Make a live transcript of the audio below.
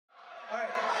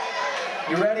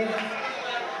You ready?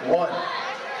 1,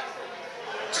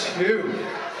 2,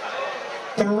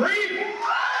 3.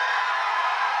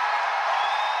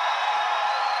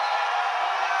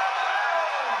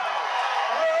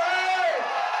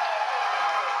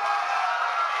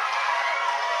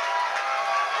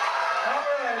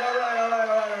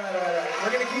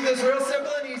 We're going to keep this real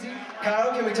simple and easy.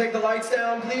 Kyle, can we take the lights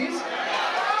down, please?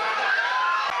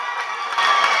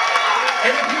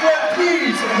 And if you would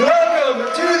please, welcome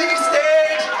to the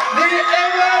stage, the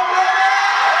Avett Brothers!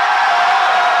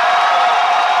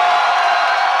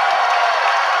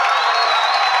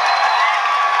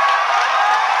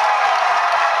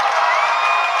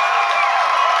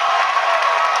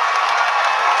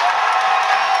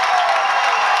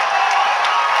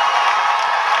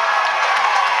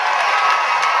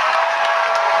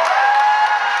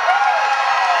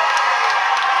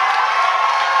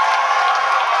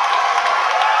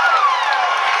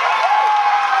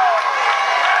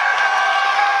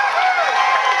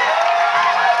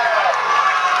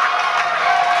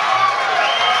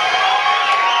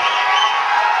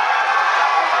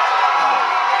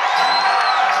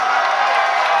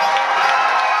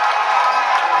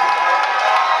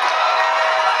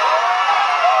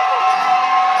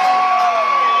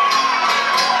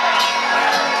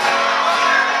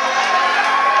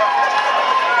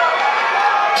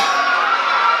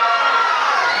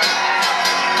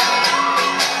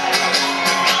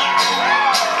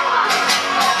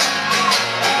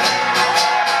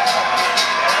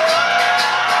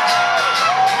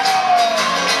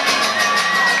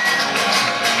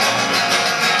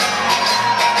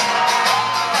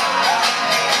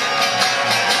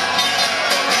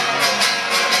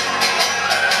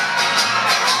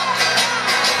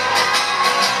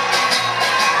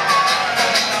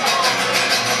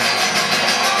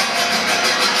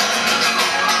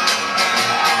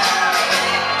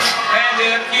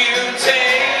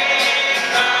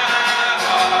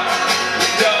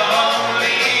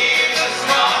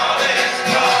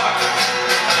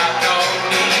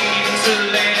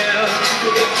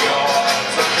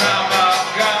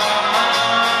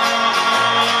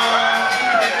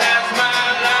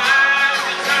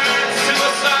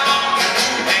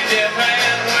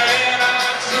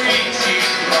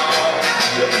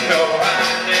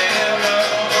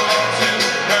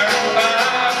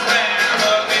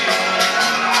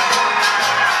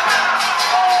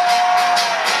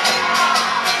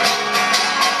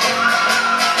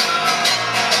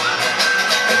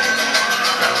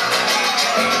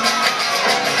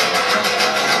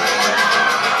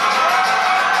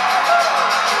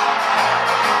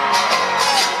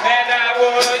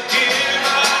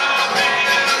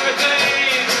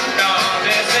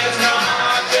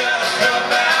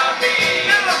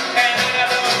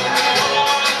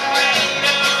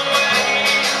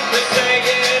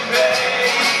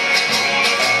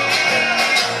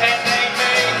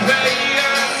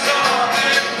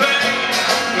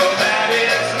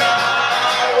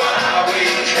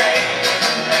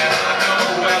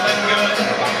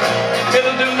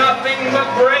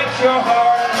 Your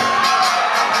heart.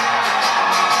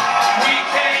 We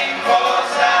came for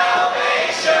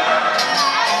salvation.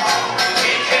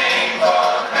 We came for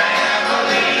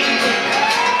family.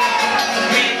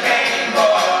 We came for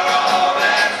all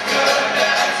that's good.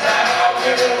 That's how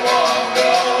we'll walk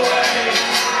away.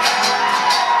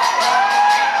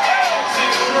 We came to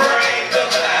break the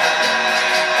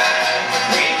flag.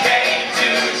 We came to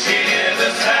cheer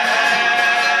the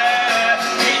sad.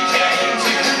 We came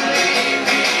to leave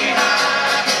behind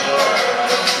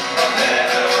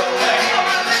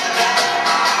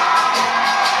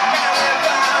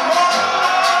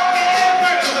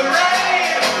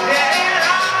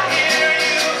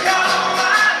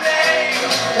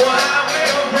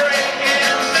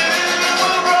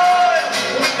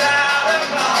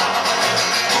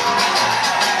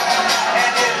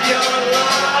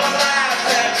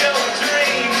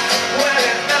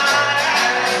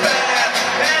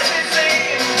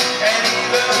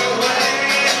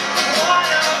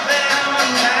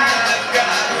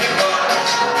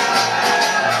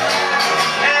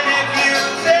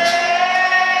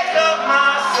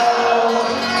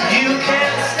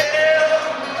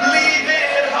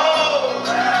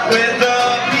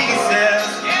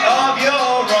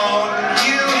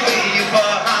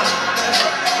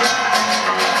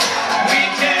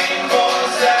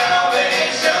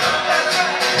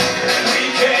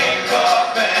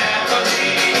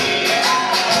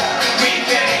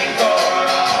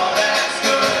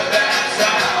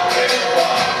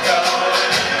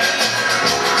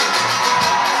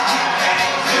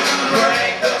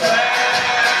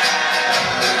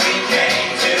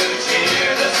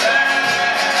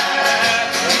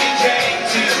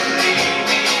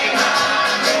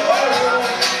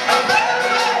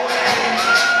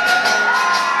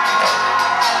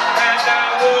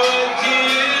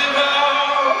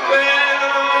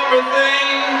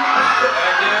everything.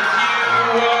 And if you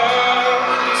were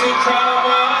to come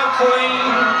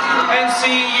clean and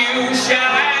see you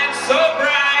shine.